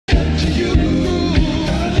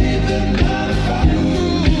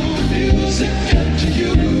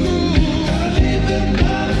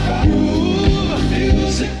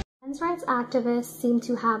activists seem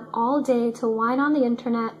to have all day to whine on the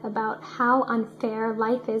internet about how unfair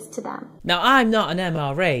life is to them. Now, I'm not an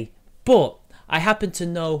MRA, but I happen to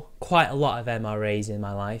know quite a lot of MRAs in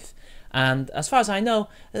my life, and as far as I know,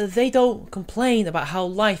 they don't complain about how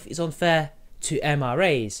life is unfair to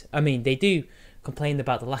MRAs. I mean, they do complain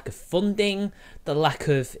about the lack of funding, the lack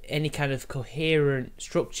of any kind of coherent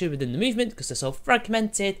structure within the movement because they're so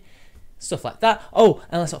fragmented, stuff like that. Oh,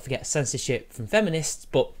 and let's not forget censorship from feminists,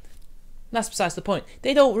 but that's besides the point.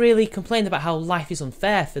 They don't really complain about how life is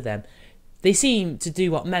unfair for them. They seem to do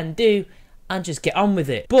what men do and just get on with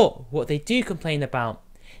it. But what they do complain about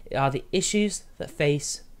are the issues that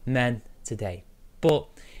face men today. But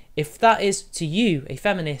if that is to you, a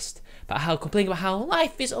feminist, about how complaining about how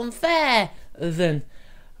life is unfair, then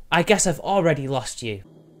I guess I've already lost you.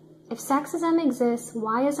 If sexism exists,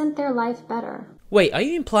 why isn't their life better? Wait, are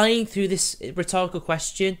you implying through this rhetorical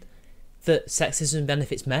question that sexism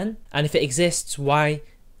benefits men? And if it exists, why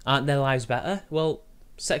aren't their lives better? Well,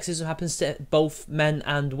 sexism happens to both men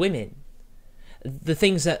and women. The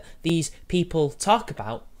things that these people talk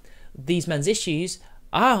about, these men's issues,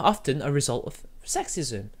 are often a result of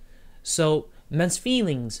sexism. So men's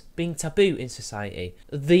feelings being taboo in society,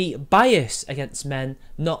 the bias against men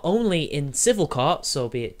not only in civil court, so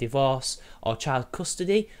be it divorce or child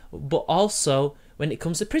custody, but also when it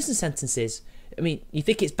comes to prison sentences. I mean, you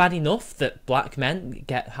think it's bad enough that black men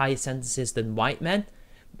get higher sentences than white men?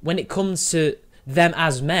 When it comes to them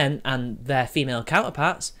as men and their female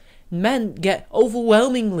counterparts, men get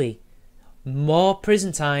overwhelmingly more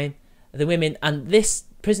prison time than women, and this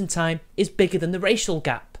prison time is bigger than the racial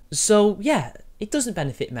gap. So yeah, it doesn't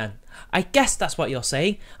benefit men. I guess that's what you're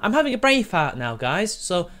saying. I'm having a brain fart now, guys,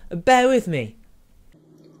 so bear with me.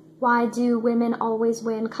 Why do women always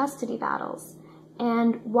win custody battles?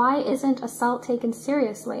 And why isn't assault taken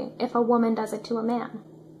seriously if a woman does it to a man?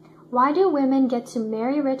 Why do women get to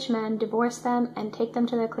marry rich men, divorce them, and take them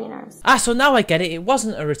to their cleaners? So now I get it. It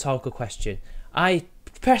wasn't a rhetorical question. I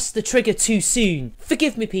pressed the trigger too soon.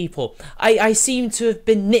 Forgive me, people. I seem to have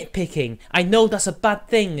been nitpicking. I know that's a bad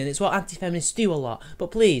thing and it's what anti-feminists do a lot.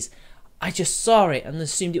 But please, I just saw it and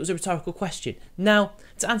assumed it was a rhetorical question. Now,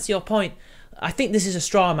 to answer your point, I think this is a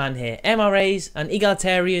straw man here. MRAs and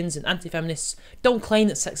egalitarians and anti-feminists don't claim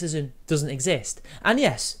that sexism doesn't exist. And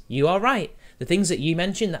yes, you are right. The things that you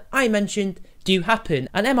mentioned, that I mentioned, do happen.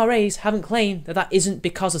 And MRAs haven't claimed that that isn't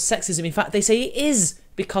because of sexism. In fact, they say it is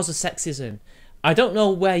because of sexism. I don't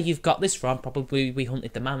know where you've got this from. Probably We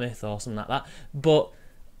Hunted the Mammoth or something like that. But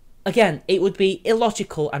again, it would be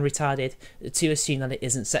illogical and retarded to assume that it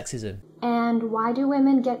isn't sexism. And why do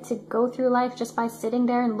women get to go through life just by sitting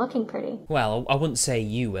there and looking pretty? Well, I wouldn't say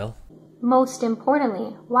you will. Most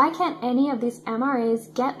importantly, why can't any of these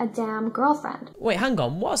MRAs get a damn girlfriend? Wait, hang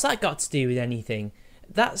on. What's that got to do with anything?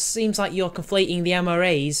 That seems like you're conflating the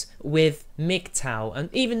MRAs with MGTOW. And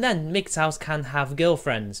even then, MGTOWs can have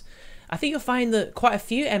girlfriends. I think you'll find that quite a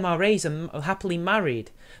few MRAs are happily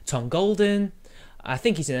married. Tom Golden, I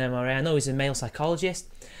think he's an MRA. I know he's a male psychologist.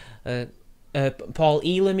 Paul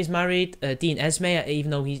Elam is married. Dean Esme,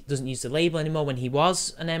 even though he doesn't use the label anymore, when he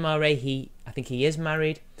was an MRA, I think he is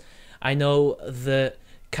married. I know that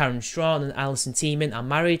Karen Strawn and Alison Tiemann are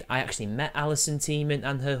married. I actually met Alison Tiemann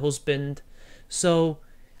and her husband. So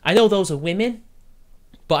I know those are women,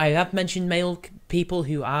 but I have mentioned male people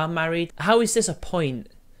who are married. How is this a point?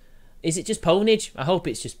 Is it just ponage? I hope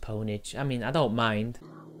it's just ponage. I mean, I don't mind.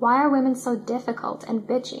 Why are women so difficult and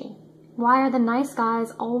bitchy? Why are the nice guys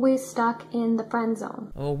always stuck in the friend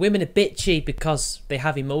zone? Well, women are bitchy because they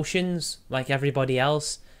have emotions like everybody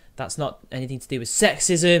else. That's not anything to do with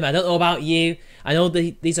sexism. I don't know about you. I know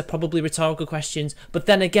these are probably rhetorical questions, but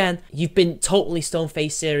then again, you've been totally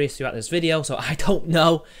stone-faced serious throughout this video, so I don't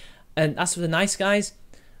know. And as for the nice guys,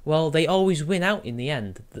 well, they always win out in the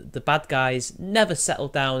end. The bad guys never settle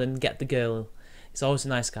down and get the girl. It's always the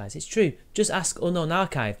nice guys. It's true. Just ask Unknown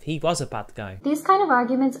Archive. He was a bad guy. These kind of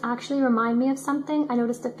arguments actually remind me of something I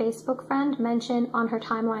noticed a Facebook friend mention on her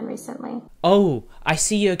timeline recently. Oh, I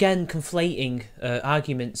see you again conflating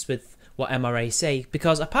arguments with what MRAs say,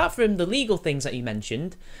 because apart from the legal things that you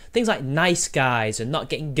mentioned, things like nice guys and not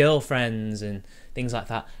getting girlfriends and things like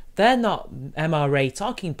that, they're not MRA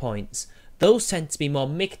talking points. Those tend to be more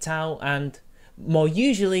MGTOW and more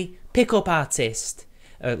usually pick-up artist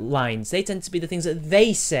lines. They tend to be the things that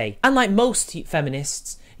they say. And like most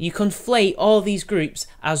feminists, you conflate all these groups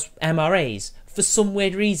as MRAs for some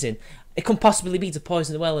weird reason. It can possibly be to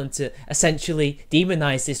poison the well and to essentially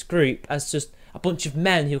demonize this group as just a bunch of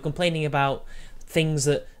men who are complaining about things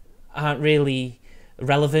that aren't really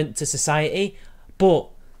relevant to society. But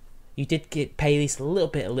you did pay at least a little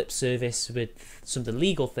bit of lip service with some of the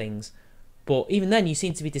legal things. but even then you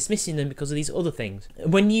seem to be dismissing them because of these other things.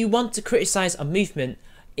 When you want to criticise a movement,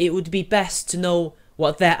 it would be best to know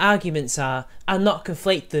what their arguments are and not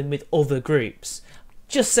conflate them with other groups.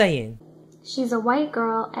 Just saying. She's a white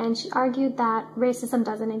girl, and she argued that racism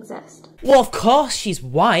doesn't exist. Well, of course she's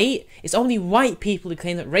white. It's only white people who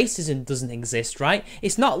claim that racism doesn't exist, right?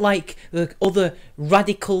 It's not like the other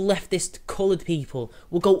radical leftist coloured people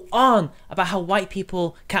will go on about how white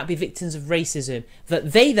people can't be victims of racism,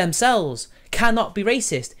 that they themselves cannot be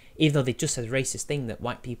racist, even though they just said a racist thing that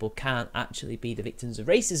white people can't actually be the victims of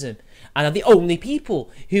racism and are the only people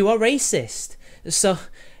who are racist. So,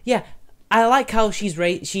 yeah. I like how she's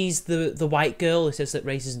the white girl who says that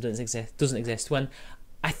racism doesn't exist, when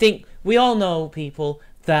I think we all know, people,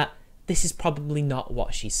 that this is probably not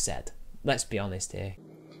what she said. Let's be honest here.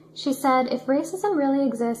 She said, if racism really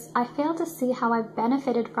exists, I fail to see how I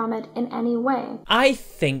benefited from it in any way. I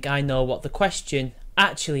think I know what the question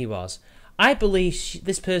actually was. I believe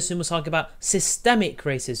this person was talking about systemic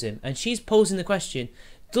racism, and she's posing the question,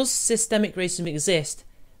 does systemic racism exist,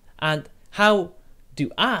 and how do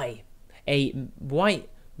I, a white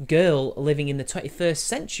girl living in the 21st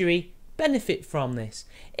century, benefit from this?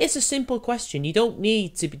 It's a simple question. You don't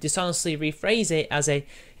need to dishonestly rephrase it as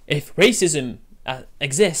if racism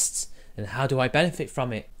exists, then how do I benefit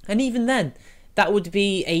from it? And even then, that would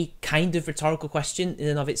be a kind of rhetorical question in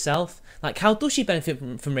and of itself. Like, how does she benefit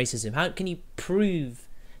from racism? How can you prove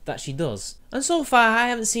that she does? And so far, I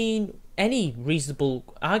haven't seen any reasonable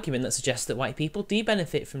argument that suggests that white people do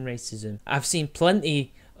benefit from racism. I've seen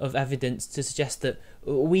plenty of evidence to suggest that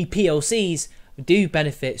we POCs do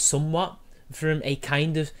benefit somewhat from a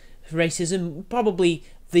kind of racism. Probably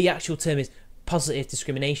the actual term is positive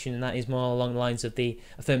discrimination, and that is more along the lines of the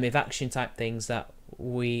affirmative action type things that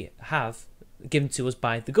we have given to us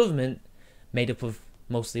by the government, made up of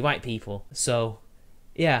mostly white people. So,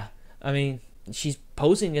 yeah, I mean, she's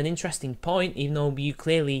posing an interesting point, even though you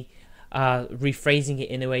clearly rephrasing it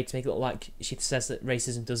in a way to make it look like she says that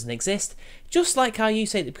racism doesn't exist. Just like how you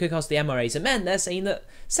say that because the MRAs are men, they're saying that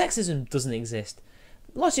sexism doesn't exist.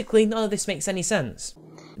 Logically, none of this makes any sense.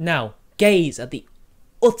 Now, gaze at the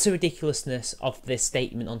utter ridiculousness of this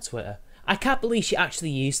statement on Twitter. I can't believe she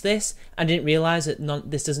actually used this and didn't realise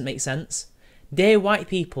that this doesn't make sense. Dear white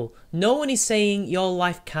people, no one is saying your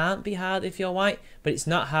life can't be hard if you're white, but it's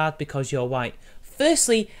not hard because you're white.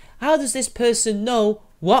 Firstly, how does this person know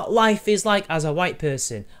what life is like as a white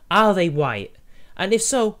person? Are they white? And if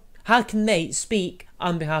so, how can they speak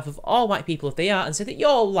on behalf of all white people if they are and say that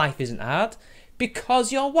your life isn't hard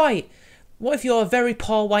because you're white? What if you're a very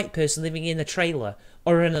poor white person living in a trailer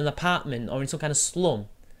or in an apartment or in some kind of slum?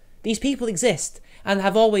 These people exist and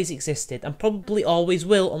have always existed and probably always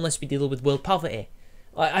will unless we deal with world poverty.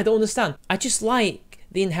 I don't understand. I just like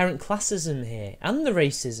the inherent classism here and the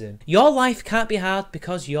racism. Your life can't be hard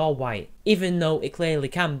because you're white, even though it clearly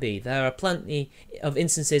can be. There are plenty of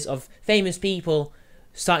instances of famous people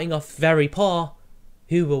starting off very poor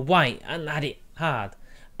who were white and had it hard.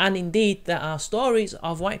 And indeed, there are stories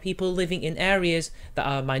of white people living in areas that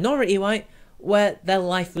are minority white where their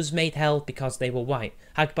life was made hell because they were white.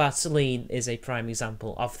 Akbar Saleen is a prime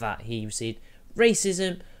example of that. He received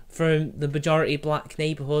racism from the majority black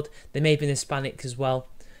neighbourhood. They may have been Hispanic as well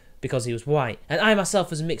because he was white. And I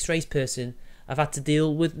myself, as a mixed race person, I've had to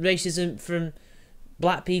deal with racism from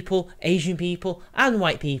black people, Asian people and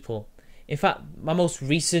white people. In fact, my most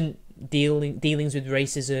recent dealings with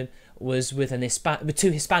racism was with with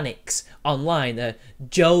two Hispanics online,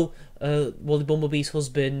 Joe, Wally Bumblebee's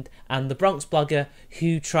husband, and the Bronx blogger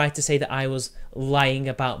who tried to say that I was lying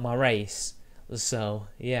about my race. So,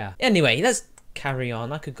 yeah. Anyway, let's carry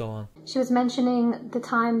on. I could go on. She was mentioning the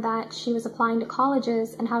time that she was applying to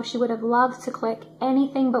colleges and how she would have loved to click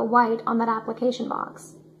anything but white on that application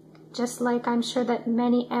box. Just like I'm sure that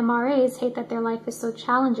many MRAs hate that their life is so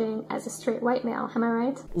challenging as a straight white male. Am I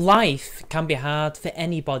right? Life can be hard for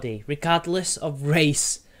anybody, regardless of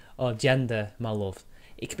race or gender, my love.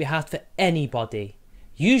 It can be hard for anybody.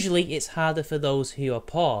 Usually it's harder for those who are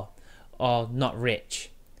poor or not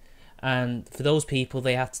rich. And for those people,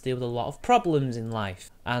 they have to deal with a lot of problems in life.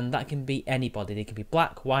 And that can be anybody. They can be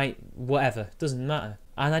black, white, whatever. Doesn't matter.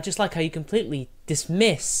 And I just like how you completely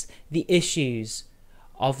dismiss the issues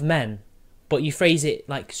of men, but you phrase it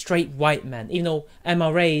like straight white men, even though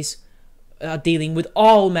MRAs are dealing with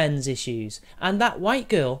all men's issues. And that white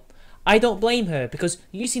girl, I don't blame her, because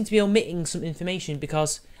you seem to be omitting some information,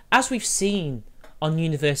 because as we've seen on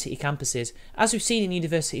university campuses, as we've seen in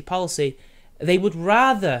university policy, they would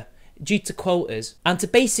rather due to quotas and to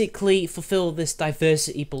basically fulfill this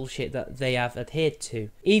diversity bullshit that they have adhered to.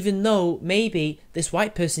 Even though maybe this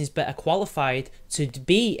white person is better qualified to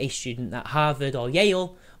be a student at Harvard or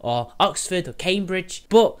Yale or Oxford or Cambridge,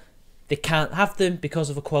 but they can't have them because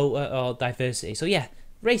of a quota or diversity. So yeah,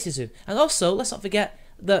 racism. And also, let's not forget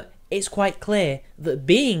that it's quite clear that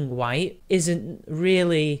being white isn't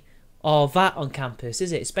really all that on campus,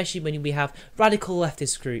 is it? Especially when we have radical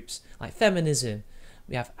leftist groups like feminism,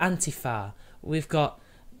 we have Antifa, we've got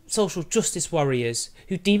social justice warriors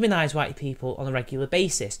who demonise white people on a regular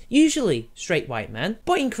basis, usually straight white men,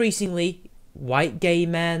 but increasingly white gay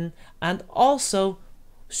men and also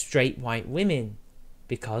straight white women,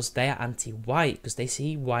 because they are anti-white, because they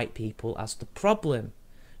see white people as the problem.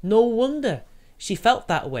 No wonder she felt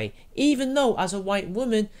that way, even though as a white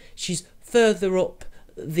woman she's further up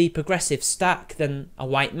the progressive stack than a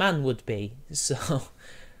white man would be. So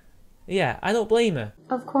yeah, I don't blame her.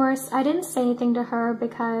 Of course, I didn't say anything to her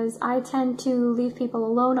because I tend to leave people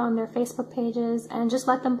alone on their Facebook pages and just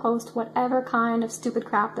let them post whatever kind of stupid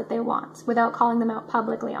crap that they want without calling them out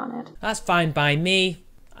publicly on it. That's fine by me.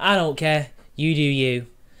 I don't care. You do you.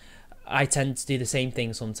 I tend to do the same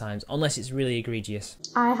thing sometimes, unless it's really egregious.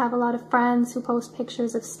 I have a lot of friends who post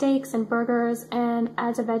pictures of steaks and burgers, and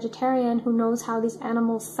as a vegetarian who knows how these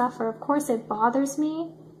animals suffer, of course it bothers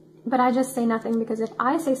me, but I just say nothing because if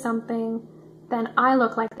I say something, then I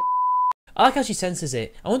look like I like how she censors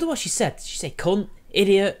it. I wonder what she said. Did she say cunt,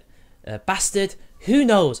 idiot, bastard? Who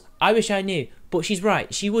knows? I wish I knew. But she's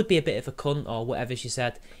right. She would be a bit of a cunt or whatever she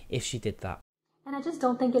said if she did that. And I just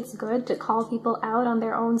don't think it's good to call people out on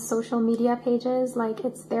their own social media pages like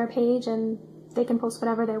it's their page and they can post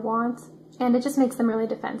whatever they want. And it just makes them really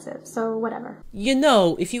defensive, so whatever. You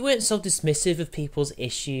know, if you weren't so dismissive of people's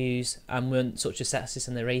issues and weren't such a sexist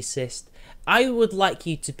and a racist, I would like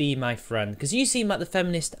you to be my friend, because you seem like the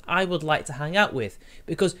feminist I would like to hang out with,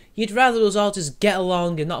 because you'd rather us all just get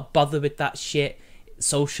along and not bother with that shit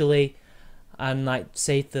socially and like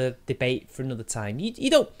save the debate for another time. You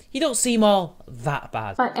don't seem all that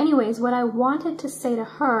bad. But anyways, what I wanted to say to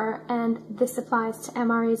her, and this applies to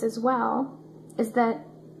MRAs as well, is that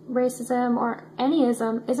racism or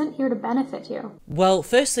anyism isn't here to benefit you. Well,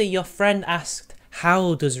 firstly, your friend asked,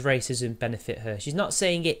 how does racism benefit her? She's not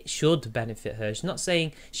saying it should benefit her. She's not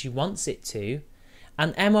saying she wants it to.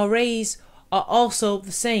 And MRAs are also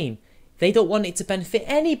the same. They don't want it to benefit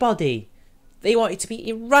anybody. They want it to be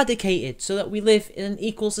eradicated so that we live in an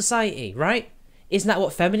equal society, right? Isn't that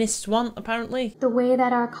what feminists want, apparently? The way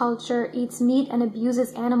that our culture eats meat and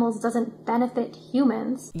abuses animals doesn't benefit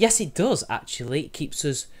humans. Yes, it does, actually. It keeps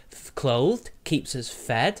us clothed, keeps us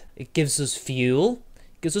fed, it gives us fuel,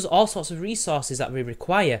 gives us all sorts of resources that we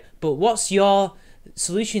require. But what's your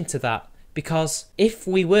solution to that? Because if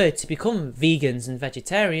we were to become vegans and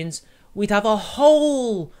vegetarians, we'd have a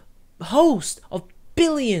whole host of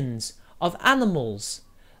billions of animals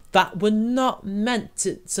that were not meant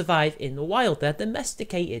to survive in the wild. They're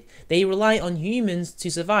domesticated. They rely on humans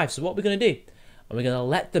to survive. So what are we going to do? Are we going to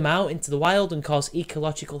let them out into the wild and cause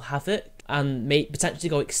ecological havoc and may potentially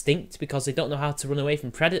go extinct because they don't know how to run away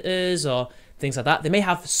from predators or things like that? They may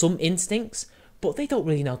have some instincts, but they don't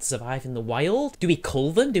really know how to survive in the wild. Do we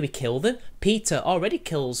cull them? Do we kill them? PETA already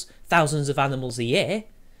kills thousands of animals a year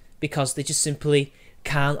because they just simply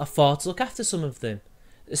can't afford to look after some of them.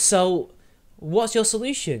 So what's your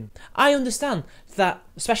solution? I understand that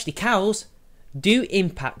especially cows do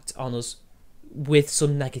impact on us with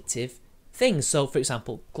some negative things. So for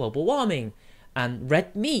example, global warming, and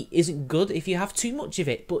red meat isn't good if you have too much of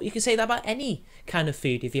it, but you can say that about any kind of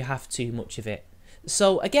food if you have too much of it.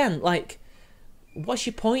 So again, like, what's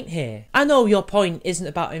your point here? I know your point isn't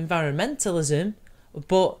about environmentalism,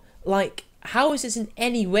 but like, how is this in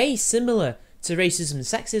any way similar to racism and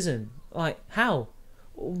sexism? Like, how?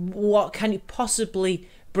 What can you possibly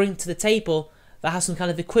bring to the table that has some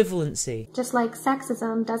kind of equivalency? Just like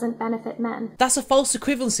sexism doesn't benefit men. That's a false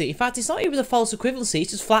equivalency. In fact, it's not even a false equivalency,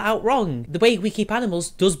 it's just flat out wrong. The way we keep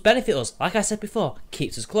animals does benefit us. Like I said before,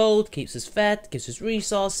 keeps us clothed, keeps us fed, gives us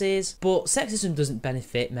resources. But sexism doesn't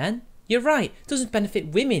benefit men. You're right, it doesn't benefit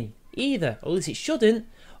women either. Or at least it shouldn't.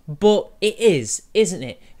 But it is, isn't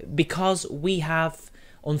it? Because we have,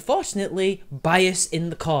 unfortunately, bias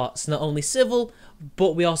in the courts. Not only civil,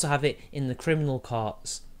 but we also have it in the criminal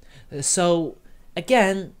courts. So,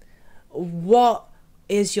 again, what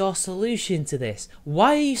is your solution to this?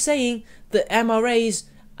 Why are you saying that MRAs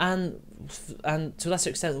and to a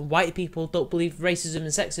lesser extent white people don't believe racism and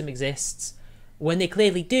sexism exists when they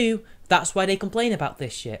clearly do? That's why they complain about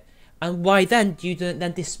this shit. And why then do you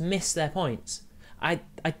then dismiss their points? I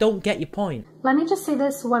don't get your point. Let me just say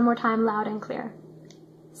this one more time loud and clear.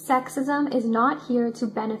 Sexism is not here to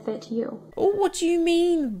benefit you. Oh, what do you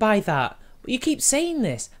mean by that? You keep saying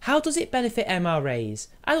this. How does it benefit MRAs?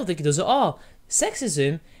 I don't think it does at all.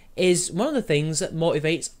 Sexism is one of the things that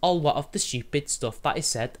motivates a lot of the stupid stuff that is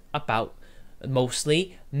said about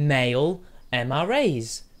mostly male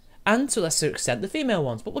MRAs, and to a lesser extent the female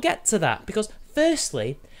ones. But we'll get to that, because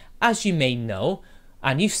firstly, as you may know,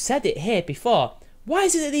 and you've said it here before, why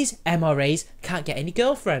is it that these MRAs can't get any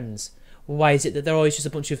girlfriends? Why is it that they're always just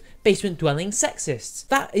a bunch of basement-dwelling sexists?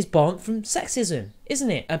 That is born from sexism,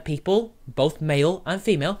 isn't it? And people, both male and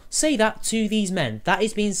female, say that to these men. That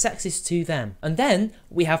is being sexist to them. And then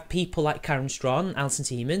we have people like Karen Strawman, Alison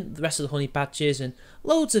Tiemann, the rest of the honey badgers, and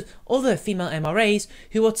loads of other female MRAs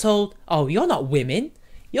who are told, oh, you're not women.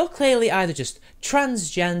 You're clearly either just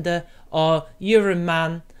transgender or you're a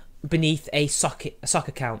man beneath a sock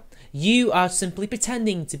account. You are simply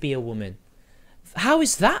pretending to be a woman. How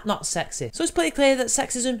is that not sexist? So it's pretty clear that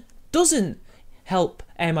sexism doesn't help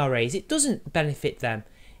MRAs. It doesn't benefit them.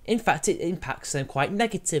 In fact, it impacts them quite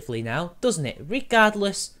negatively now, doesn't it?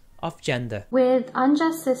 Regardless of gender. With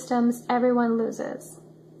unjust systems, everyone loses.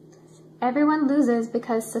 Everyone loses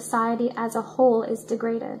because society as a whole is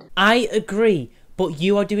degraded. I agree, but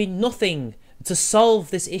you are doing nothing to solve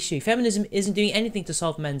this issue. Feminism isn't doing anything to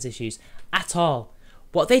solve men's issues at all.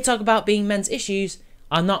 What they talk about being men's issues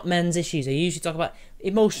are not men's issues. They usually talk about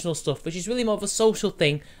emotional stuff, which is really more of a social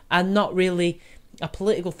thing and not really a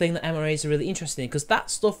political thing that MRAs are really interested in, because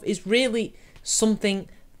that stuff is really something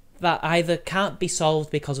that either can't be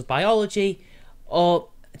solved because of biology or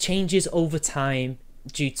changes over time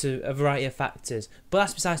due to a variety of factors. But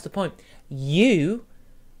that's besides the point. You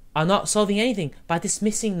are not solving anything by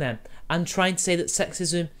dismissing them and trying to say that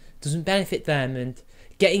sexism doesn't benefit them and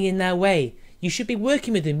getting in their way. You should be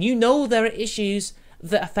working with them. You know there are issues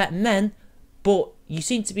that affect men, but you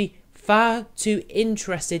seem to be far too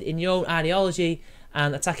interested in your own ideology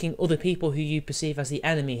and attacking other people who you perceive as the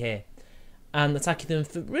enemy here, and attacking them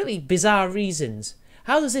for really bizarre reasons.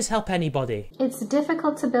 How does this help anybody? It's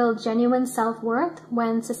difficult to build genuine self-worth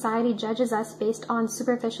when society judges us based on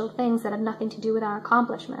superficial things that have nothing to do with our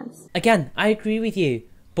accomplishments. Again, I agree with you,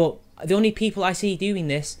 but the only people I see doing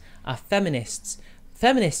this are feminists.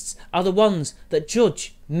 Feminists are the ones that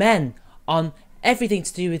judge men on everything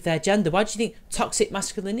to do with their gender. Why do you think toxic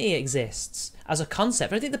masculinity exists as a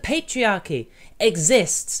concept? I think the patriarchy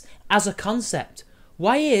exists as a concept.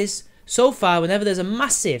 Why is, so far, whenever there's a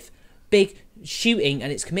massive, big shooting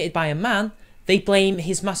and it's committed by a man, they blame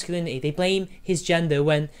his masculinity, they blame his gender,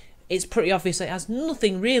 when it's pretty obvious that it has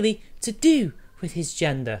nothing really to do with his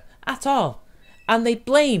gender at all. And they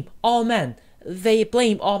blame all men, they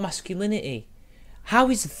blame all masculinity. How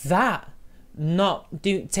is that not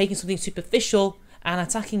taking something superficial and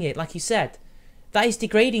attacking it, like you said? That is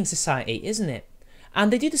degrading society, isn't it?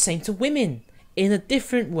 And they do the same to women in a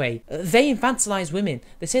different way. They infantilise women.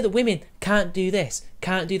 They say that women can't do this,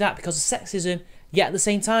 can't do that because of sexism, yet at the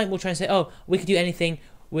same time we'll try and say, oh, we can do anything,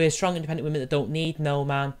 we're strong independent women that don't need no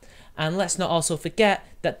man. And let's not also forget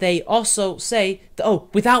that they also say that, oh,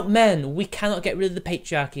 without men we cannot get rid of the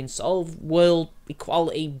patriarchy and solve world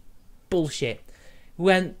equality bullshit.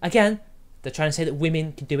 When, again, they're trying to say that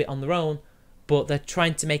women can do it on their own, but they're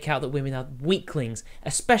trying to make out that women are weaklings,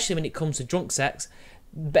 especially when it comes to drunk sex.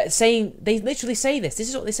 But they literally say this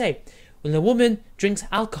is what they say: when a woman drinks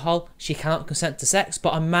alcohol, she cannot consent to sex,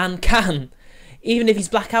 but a man can, even if he's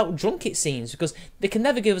blackout drunk, it seems, because they can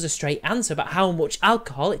never give us a straight answer about how much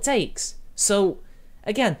alcohol it takes. So,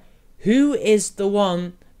 again, who is the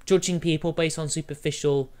one judging people based on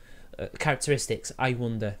superficial characteristics, I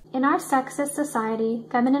wonder? In our sexist society,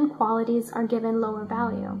 feminine qualities are given lower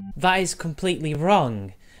value. That is completely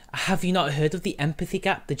wrong. Have you not heard of the empathy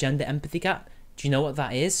gap, the gender empathy gap? Do you know what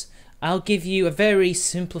that is? I'll give you a very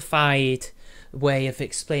simplified way of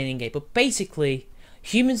explaining it, but basically,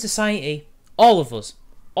 human society, all of us,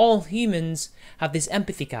 all humans have this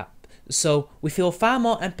empathy gap. So we feel far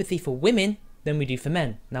more empathy for women than we do for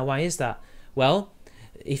men. Now, why is that? Well,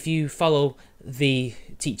 if you follow the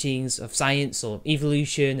teachings of science or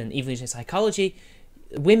evolution and evolutionary psychology,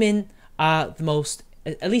 women are the most,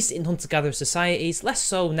 at least in hunter-gatherer societies, less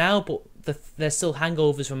so now, but there's still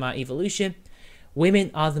hangovers from our evolution.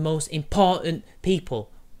 Women are the most important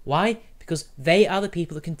people. Why? Because they are the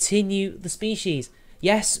people that continue the species.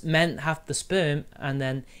 Yes, men have the sperm and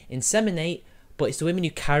then inseminate, but it's the women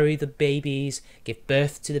who carry the babies, give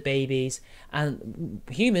birth to the babies, and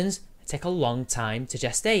humans take a long time to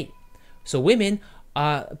gestate. So women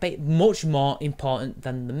are much more important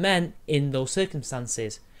than the men in those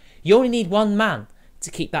circumstances. You only need one man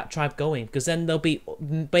to keep that tribe going, because then there'll be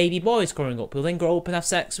baby boys growing up who'll then grow up and have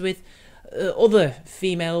sex with other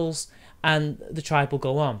females, and the tribe will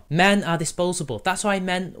go on. Men are disposable. That's why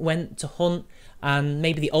men went to hunt, and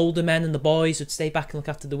maybe the older men and the boys would stay back and look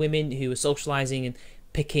after the women who were socialising and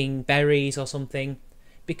picking berries or something,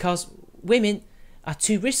 because women are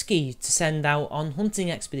too risky to send out on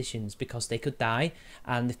hunting expeditions because they could die,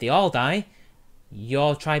 and if they all die,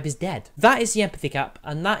 your tribe is dead. That is the empathy gap,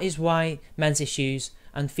 and that is why men's issues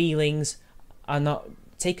and feelings are not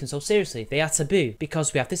taken so seriously. They are taboo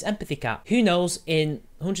because we have this empathy gap. Who knows, in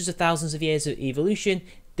hundreds of thousands of years of evolution,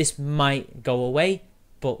 this might go away,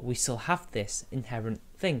 but we still have this inherent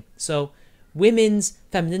thing. So women's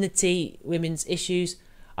femininity, women's issues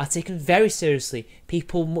are taken very seriously.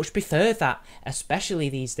 People much prefer that, especially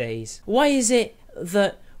these days. Why is it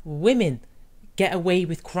that women get away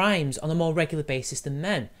with crimes on a more regular basis than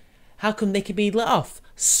men? How come they can be let off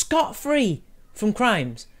scot-free from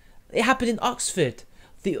crimes? It happened in Oxford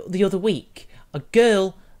the other week. A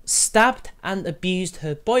girl stabbed and abused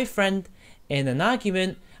her boyfriend in an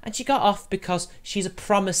argument, and she got off because she's a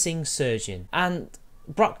promising surgeon. And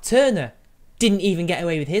Brock Turner didn't even get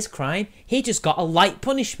away with his crime. He just got a light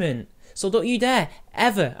punishment. So don't you dare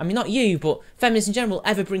ever, I mean not you, but feminists in general,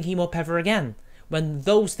 ever bring him up ever again. When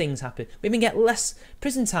those things happen, women get less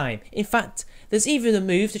prison time. In fact, there's even a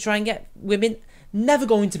move to try and get women never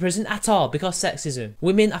going to prison at all because sexism.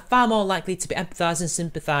 Women are far more likely to be empathised and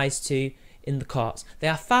sympathised to in the courts. They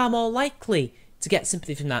are far more likely to get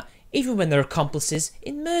sympathy from that, even when they're accomplices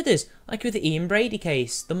in murders, like with the Ian Brady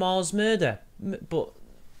case, the Moors murder. But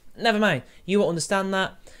never mind, you won't understand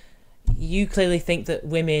that. You clearly think that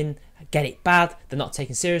women get it bad, they're not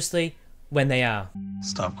taken seriously, when they are.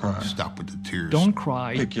 Stop crying. Stop with the tears. Don't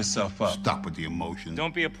cry. Pick yourself up. Stop with the emotion.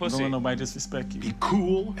 Don't be a pussy. Don't let nobody disrespect you. Be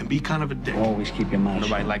cool and be kind of a dick. Always keep your mouth shut.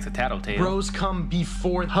 Nobody likes a tattletale. Bros come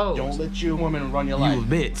before hoes. Don't let your woman run your life. You a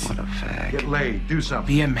bitch. What a fag. Get laid. Do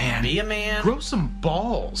something. Be a man. Be a man. Grow some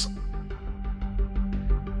balls.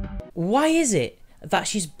 Why is it that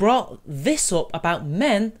she's brought this up about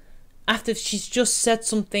men after she's just said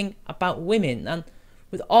something about women? And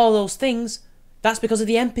with all those things, that's because of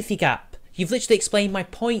the empathy gap. You've literally explained my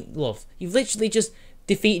point, love. You've literally just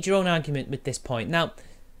defeated your own argument with this point. Now,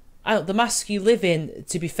 the mask you live in,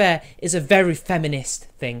 to be fair, is a very feminist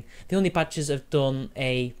thing. The Honey Badgers have done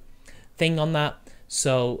a thing on that.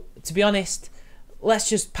 So, to be honest, let's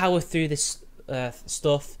just power through this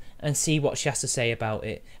stuff and see what she has to say about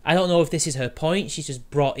it. I don't know if this is her point. She's just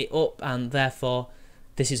brought it up and therefore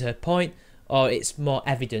this is her point, or it's more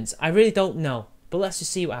evidence. I really don't know. But let's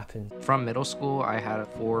just see what happens. From middle school, I had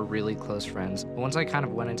 4 really close friends. Once I kind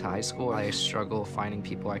of went into high school, I struggle finding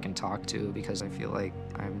people I can talk to because I feel like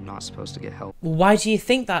I'm not supposed to get help. Why do you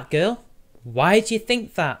think that, girl? Why do you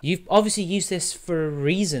think that? You've obviously used this for a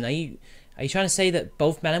reason. Are you trying to say that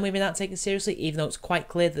both men and women aren't taken seriously, even though it's quite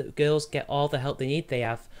clear that girls get all the help they need? They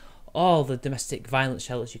have all the domestic violence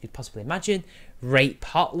shelters you could possibly imagine, rape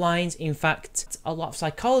hotlines. In fact, a lot of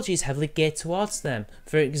psychology is heavily geared towards them.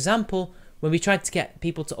 For example, when we tried to get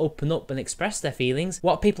people to open up and express their feelings,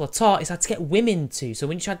 what people are taught is how to get women to. So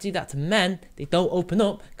when you try to do that to men, they don't open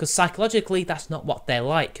up because psychologically that's not what they're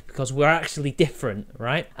like, because we're actually different,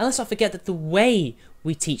 right? And let's not forget that the way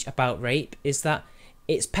we teach about rape is that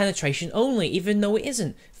it's penetration only, even though it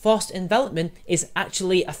isn't. Forced envelopment is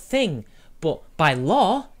actually a thing, but by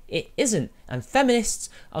law, it isn't. And feminists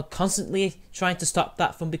are constantly trying to stop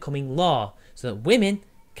that from becoming law so that women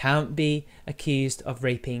can't be accused of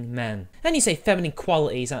raping men. And you say feminine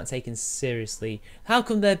qualities aren't taken seriously. How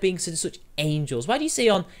come they're being considered such angels? Why do you say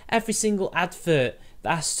on every single advert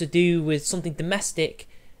that has to do with something domestic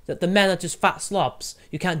that the men are just fat slobs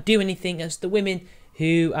who can't do anything, as the women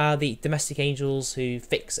who are the domestic angels who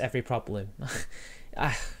fix every problem?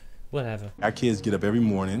 Whatever. Our kids get up every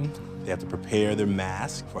morning. They have to prepare their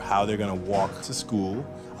mask for how they're going to walk to school.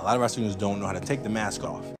 A lot of our students don't know how to take the mask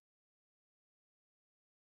off.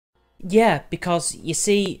 Yeah, because you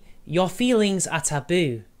see, your feelings are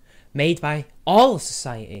taboo, made by all of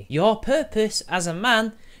society. Your purpose as a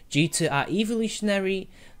man, due to our evolutionary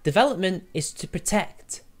development, is to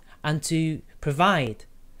protect and to provide.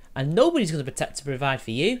 And nobody's going to protect and provide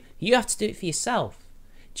for you. You have to do it for yourself.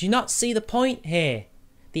 Do you not see the point here?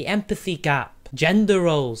 The empathy gap, gender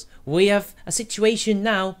roles. We have a situation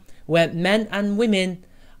now where men and women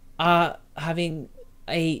are having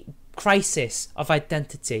a crisis of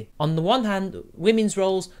identity. On the one hand, women's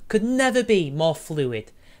roles could never be more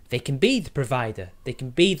fluid. They can be the provider, they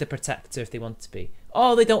can be the protector if they want to be,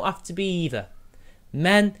 or they don't have to be either.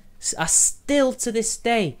 Men are still to this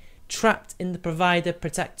day trapped in the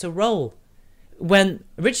provider-protector role, when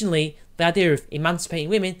originally the idea of emancipating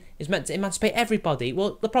women is meant to emancipate everybody.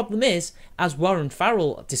 Well, the problem is, as Warren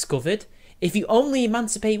Farrell discovered, If you only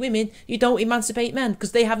emancipate women, you don't emancipate men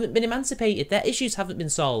because they haven't been emancipated. Their issues haven't been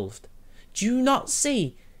solved. Do you not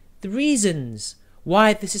see the reasons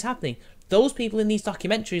why this is happening? Those people in these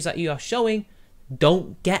documentaries that you are showing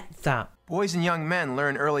don't get that. Boys and young men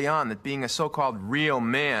learn early on that being a so-called real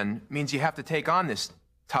man means you have to take on this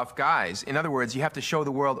tough guys. In other words, you have to show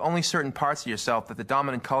the world only certain parts of yourself that the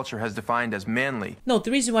dominant culture has defined as manly. No,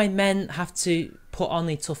 the reason why men have to put on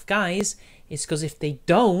the tough guys is because if they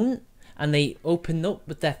don't, and they open up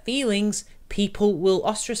with their feelings, people will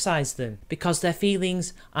ostracize them because their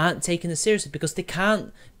feelings aren't taken as seriously, because they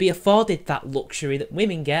can't be afforded that luxury that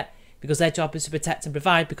women get, because their job is to protect and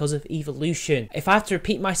provide because of evolution. If I have to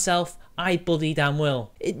repeat myself, I bloody damn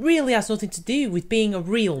will. It really has nothing to do with being a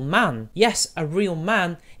real man. Yes, a real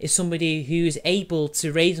man is somebody who is able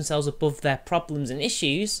to raise themselves above their problems and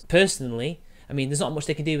issues. Personally, I mean, there's not much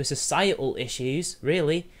they can do with societal issues,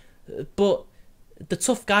 really, but the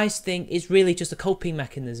tough guys thing is really just a coping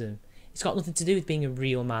mechanism. It's got nothing to do with being a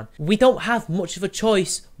real man. We don't have much of a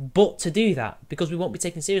choice but to do that because we won't be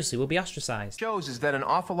taken seriously. We'll be ostracized. Shows is that an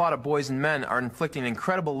awful lot of boys and men are inflicting an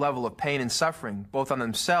incredible level of pain and suffering, both on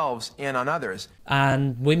themselves and on others.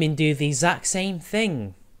 And women do the exact same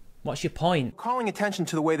thing. What's your point? Calling attention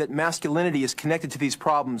to the way that masculinity is connected to these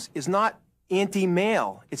problems is not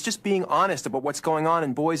anti-male. It's just being honest about what's going on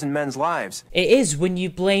in boys and men's lives. It is when you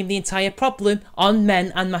blame the entire problem on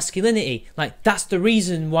men and masculinity. Like, that's the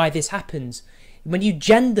reason why this happens. When you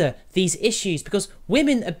gender these issues, because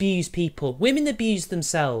women abuse people, women abuse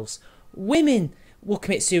themselves, women will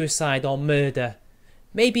commit suicide or murder.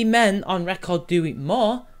 Maybe men on record do it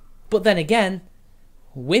more, but then again,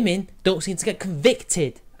 women don't seem to get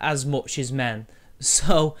convicted as much as men.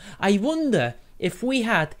 So I wonder if we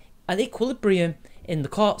had an equilibrium in the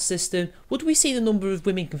court system, would we see the number of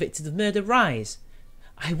women convicted of murder rise?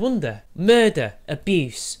 I wonder. Murder,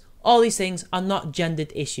 abuse, all these things are not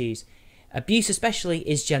gendered issues. Abuse especially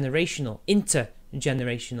is generational,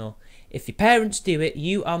 intergenerational. If your parents do it,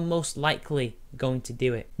 you are most likely going to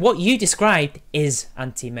do it. What you described is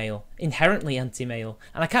anti-male, inherently anti-male.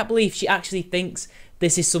 And I can't believe she actually thinks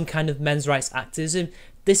this is some kind of men's rights activism.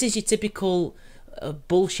 This is your typical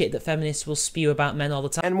bullshit that feminists will spew about men all the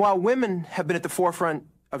time. And while women have been at the forefront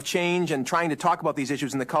of change and trying to talk about these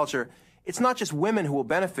issues in the culture, it's not just women who will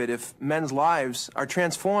benefit if men's lives are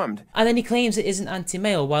transformed. And then he claims it isn't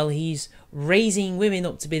anti-male while he's raising women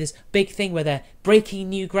up to be this big thing where they're breaking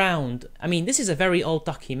new ground. I mean, this is a very old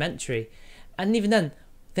documentary. And even then,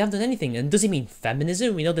 they haven't done anything. And does he mean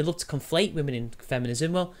feminism? We know they love to conflate women in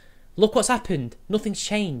feminism. Well, look what's happened. Nothing's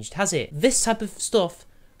changed, has it? This type of stuff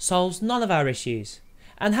solves none of our issues.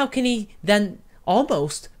 And how can he then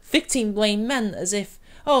almost victim blame men as if,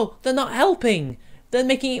 oh, they're not helping, they're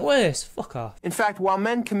making it worse? Fuck off. In fact, while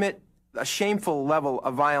men commit a shameful level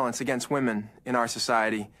of violence against women in our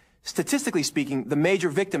society, statistically speaking, the major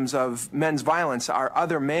victims of men's violence are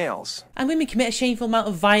other males. And women commit a shameful amount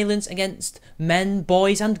of violence against men,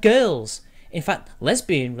 boys and girls. In fact,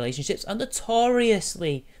 lesbian relationships are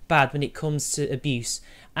notoriously bad when it comes to abuse.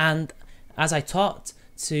 And as I talked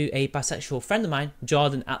to a bisexual friend of mine,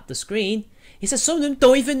 Jordan, at the screen, he says some of them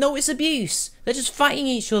don't even know it's abuse. They're just fighting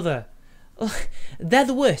each other. They're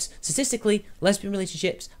the worst. Statistically, lesbian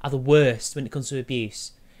relationships are the worst when it comes to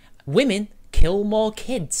abuse. Women kill more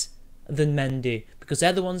kids than men do because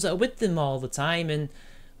they're the ones that are with them all the time, and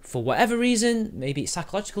for whatever reason, maybe it's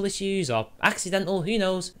psychological issues or accidental, who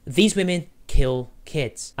knows, these women kill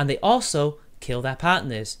kids. And they also kill their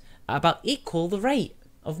partners at about equal the rate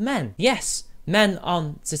of men. Yes,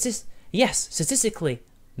 statistically,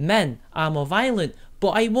 men are more violent, but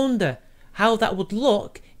I wonder how that would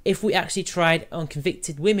look if we actually tried on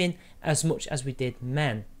convicted women as much as we did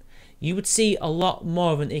men. You would see a lot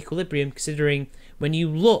more of an equilibrium, considering when you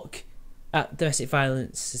look at domestic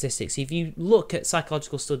violence statistics, if you look at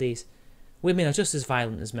psychological studies, women are just as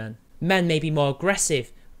violent as men. Men may be more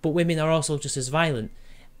aggressive, but women are also just as violent.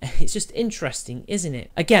 It's just interesting, isn't it?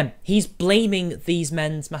 Again, he's blaming these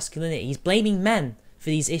men's masculinity. He's blaming men for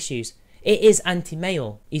these issues. It is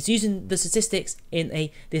anti-male. He's using the statistics in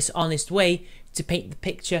a dishonest way to paint the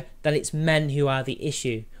picture that it's men who are the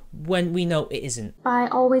issue, when we know it isn't. By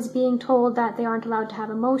always being told that they aren't allowed to have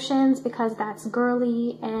emotions because that's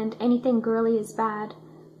girly and anything girly is bad,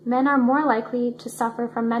 men are more likely to suffer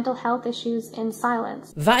from mental health issues in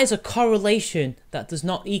silence. That is a correlation that does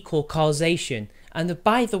not equal causation. And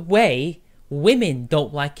by the way, women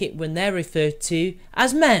don't like it when they're referred to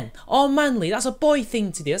as men or manly. That's a boy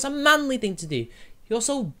thing to do. That's a manly thing to do. You're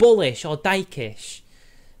so bullish or dykish.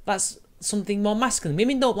 That's something more masculine.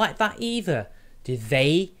 Women don't like that either. Do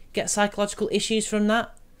they get psychological issues from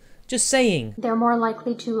that? Just saying. They're more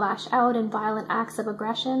likely to lash out in violent acts of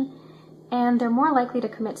aggression, and they're more likely to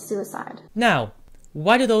commit suicide. Now,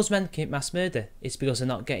 why do those men commit mass murder? Is it because they're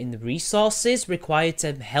not getting the resources required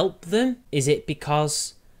to help them? Is it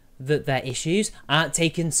because that their issues aren't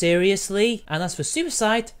taken seriously? And as for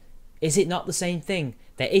suicide, is it not the same thing?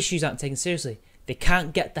 Their issues aren't taken seriously. They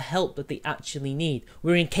can't get the help that they actually need.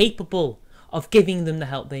 We're incapable of giving them the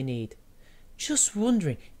help they need. Just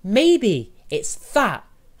wondering, maybe it's that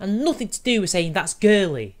and nothing to do with saying that's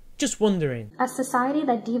girly. Just wondering. A society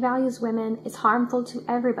that devalues women is harmful to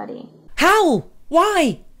everybody. How?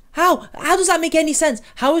 Why? How? How does that make any sense?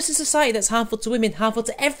 How is a society that's harmful to women harmful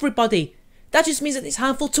to everybody? That just means that it's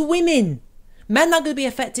harmful to women. Men aren't going to be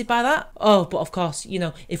affected by that. Oh, but of course, you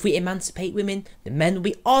know, if we emancipate women, the men will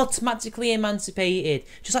be automatically emancipated.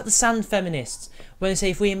 Just like the sand feminists, when they say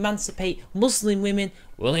if we emancipate Muslim women,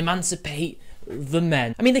 we'll emancipate the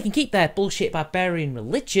men. I mean, they can keep their bullshit barbarian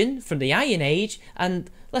religion from the Iron Age, and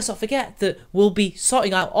let's not forget that we'll be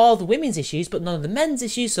sorting out all the women's issues but none of the men's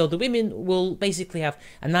issues, so the women will basically have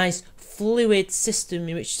a nice fluid system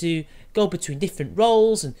in which to go between different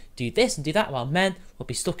roles and do this and do that, while men will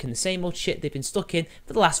be stuck in the same old shit they've been stuck in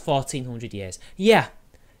for the last 1400 years. Yeah,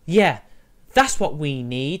 that's what we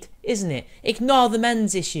need, isn't it? Ignore the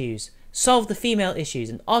men's issues, solve the female issues,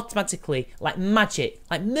 and automatically, like magic,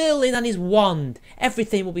 like Merlin and his wand,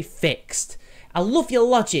 everything will be fixed. I love your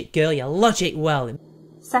logic, girl, your logic well.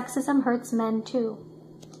 Sexism hurts men too.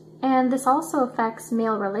 And this also affects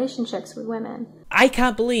male relationships with women. I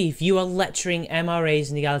can't believe you are lecturing MRAs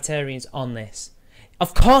and egalitarians on this.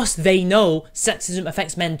 Of course they know sexism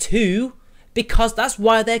affects men too, because that's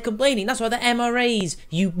why they're complaining. That's why they're MRAs,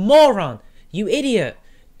 you moron, you idiot.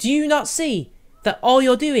 Do you not see that all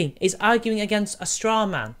you're doing is arguing against a straw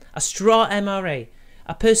man, a straw MRA,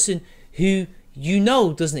 a person who you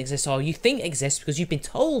know doesn't exist or you think exists because you've been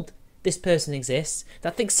told this person exists,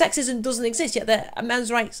 that thinks sexism doesn't exist, yet they're a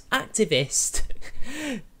men's rights activist.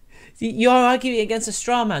 You're arguing against a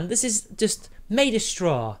straw man. This is just made of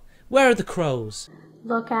straw. Where are the crows?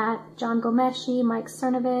 Look at John Gomeshi, Mike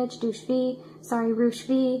Cernovich, Rush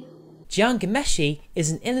V. John Gomeshi is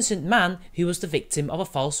an innocent man who was the victim of a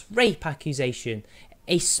false rape accusation,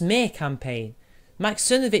 a smear campaign. Mike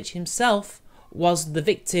Cernovich himself was the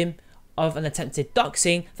victim of an attempted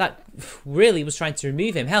doxing that really was trying to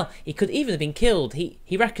remove him. Hell, he could even have been killed.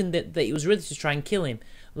 He reckoned that it was really to try and kill him,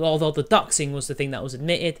 although the doxing was the thing that was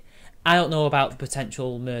admitted. I don't know about the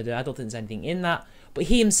potential murder. I don't think there's anything in that. But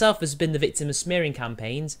he himself has been the victim of smearing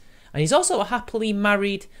campaigns. And he's also a happily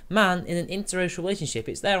married man in an interracial relationship.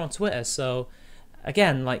 It's there on Twitter. So,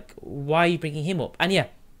 again, like, why are you bringing him up? And yeah,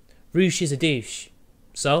 Roosh is a douche.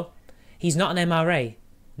 So, he's not an MRA.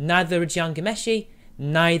 Neither is John Gomeshi.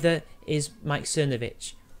 Neither is Mike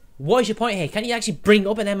Cernovich. What is your point here? Can't you actually bring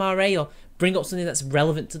up an MRA or bring up something that's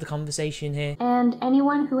relevant to the conversation here? And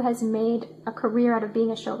anyone who has made a career out of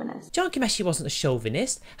being a chauvinist. John Gomeshi wasn't a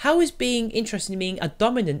chauvinist. How is being interested in being a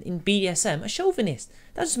dominant in BDSM a chauvinist?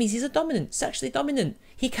 That just means he's a dominant, sexually dominant.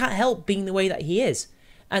 He can't help being the way that he is.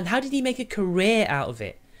 And how did he make a career out of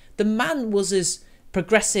it? The man was as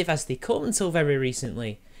progressive as they come until very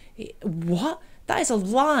recently. What? That is a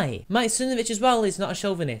lie. Mike Cernovich as well is not a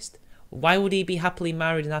chauvinist. Why would he be happily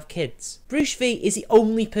married and have kids? Bruce V is the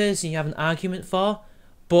only person you have an argument for.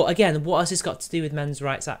 But again, what has this got to do with men's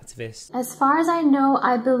rights activists? As far as I know,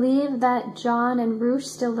 I believe that John and Roosh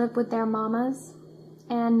still live with their mamas.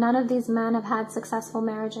 And none of these men have had successful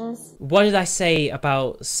marriages. What did I say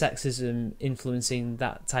about sexism influencing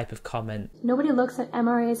that type of comment? Nobody looks at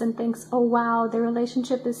MRAs and thinks, oh wow, their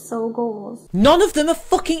relationship is so goals. None of them are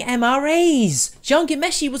fucking MRAs! John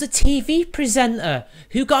Gomeshi was a TV presenter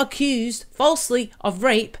who got accused falsely of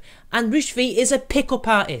rape, and Rushvi is a pickup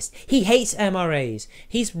artist. He hates MRAs.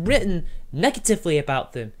 He's written negatively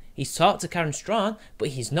about them. He's talked to Karen Strawman, but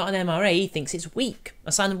he's not an MRA. He thinks it's weak,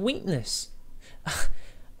 a sign of weakness.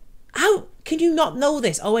 How can you not know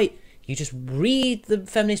this? Oh wait, you just read the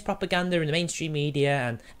feminist propaganda in the mainstream media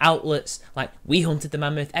and outlets like We Hunted the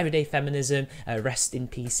Mammoth, Everyday Feminism, rest in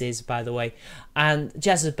pieces by the way, and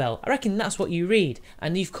Jezebel. I reckon that's what you read,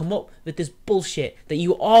 and you've come up with this bullshit that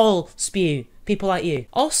you all spew, people like you.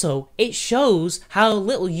 Also, it shows how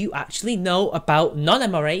little you actually know about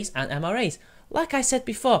non-MRAs and MRAs. Like I said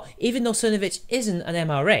before, even though Cernovich isn't an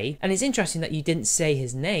MRA, and it's interesting that you didn't say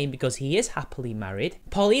his name because he is happily married.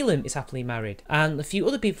 Paul Elam is happily married, and a few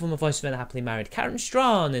other people from A Voice of Men are happily married. Karen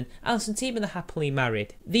Strawn and Alison Tiemann are happily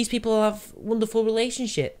married. These people have wonderful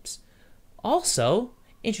relationships. Also,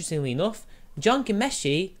 interestingly enough, John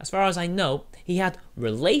Gomeshi, as far as I know, he had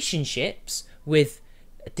relationships with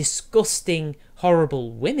disgusting,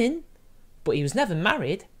 horrible women, but he was never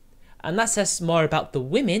married. And that says more about the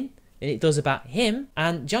women than it does about him.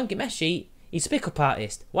 And John Ghimeshi, he's a pickup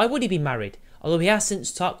artist. Why would he be married? Although he has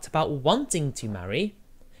since talked about wanting to marry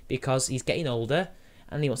because he's getting older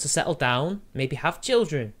and he wants to settle down, maybe have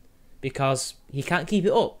children because he can't keep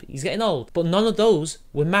it up. He's getting old. But none of those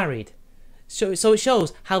were married. So it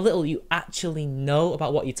shows how little you actually know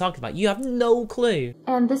about what you're talking about. You have no clue.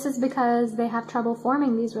 And this is because they have trouble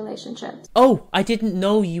forming these relationships. Oh, I didn't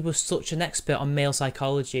know you were such an expert on male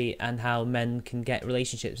psychology and how men can get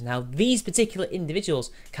relationships and how these particular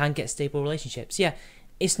individuals can get stable relationships. Yeah,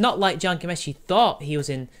 it's not like John Ghimeshi thought he was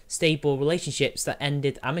in stable relationships that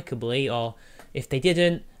ended amicably, or if they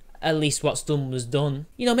didn't, at least what's done was done.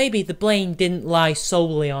 You know, maybe the blame didn't lie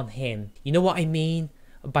solely on him. You know what I mean?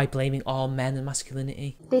 By blaming all men and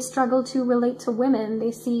masculinity. They struggle to relate to women.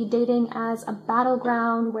 They see dating as a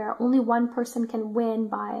battleground where only one person can win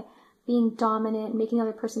by being dominant, making the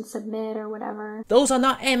other person submit or whatever. Those are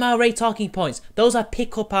not MRA talking points. Those are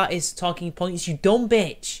pickup artist talking points, you dumb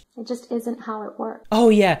bitch. It just isn't how it works. Oh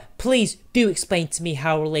yeah, please do explain to me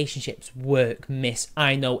how relationships work, miss.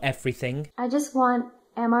 I know everything. I just want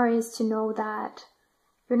MRAs to know that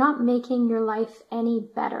you're not making your life any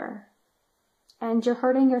better. And you're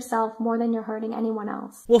hurting yourself more than you're hurting anyone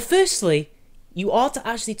else. Well, firstly, you ought to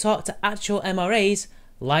actually talk to actual MRAs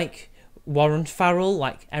like Warren Farrell,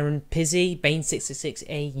 like Erin Pizzi,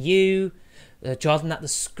 Bane666AU, Jordan at the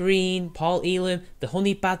Screen, Paul Elam, the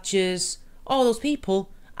Honey Badgers, all those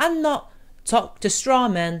people, and not talk to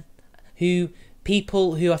Strawman, who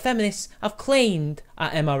people who are feminists have claimed are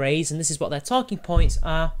MRAs, and this is what their talking points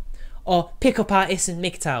are, or pickup artists and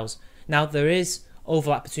MGTOWs. Now, there is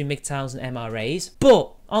overlap between MGTOWs and MRAs,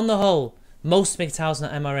 but on the whole, most MGTOWs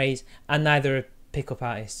are not MRAs and neither are pickup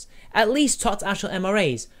artists. At least talk to actual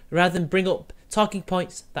MRAs rather than bring up talking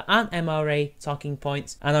points that aren't MRA talking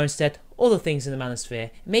points and are instead other things in the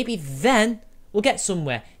manosphere. Maybe then we'll get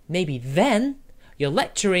somewhere. Maybe then your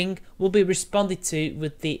lecturing will be responded to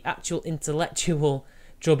with the actual intellectual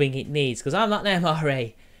drubbing it needs, because I'm not an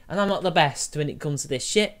MRA and I'm not the best when it comes to this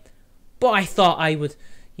shit, but I thought I would,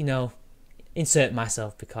 you know, insert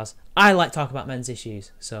myself because I like talking about men's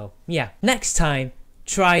issues. So yeah, next time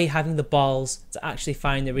try having the balls to actually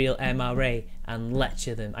find the real MRA and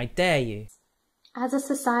lecture them. I dare you. As a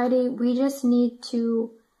society, we just need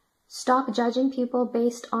to stop judging people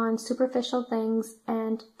based on superficial things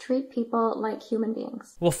and treat people like human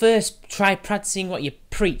beings. Well, first try practicing what you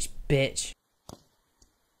preach, bitch.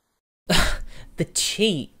 The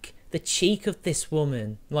cheek of this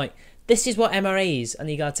woman. Like, this is what MRAs and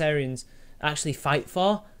egalitarians actually fight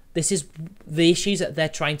for. This is the issues that they're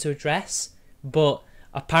trying to address, but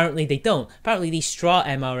apparently they don't. Apparently these straw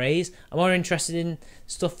MRAs are more interested in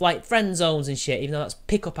stuff like friend zones and shit, even though that's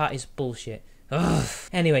pickup artist bullshit. Ugh.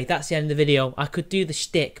 Anyway, that's the end of the video. I could do the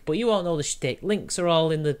shtick, but you won't know the shtick. Links are all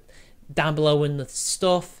in the down below in the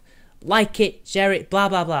stuff. Like it, share it, blah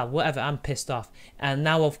blah blah, whatever. I'm pissed off, and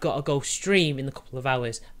now I've got to go stream in a couple of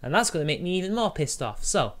hours, and that's going to make me even more pissed off.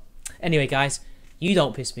 So anyway guys, you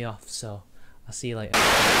don't piss me off, so I'll see you later.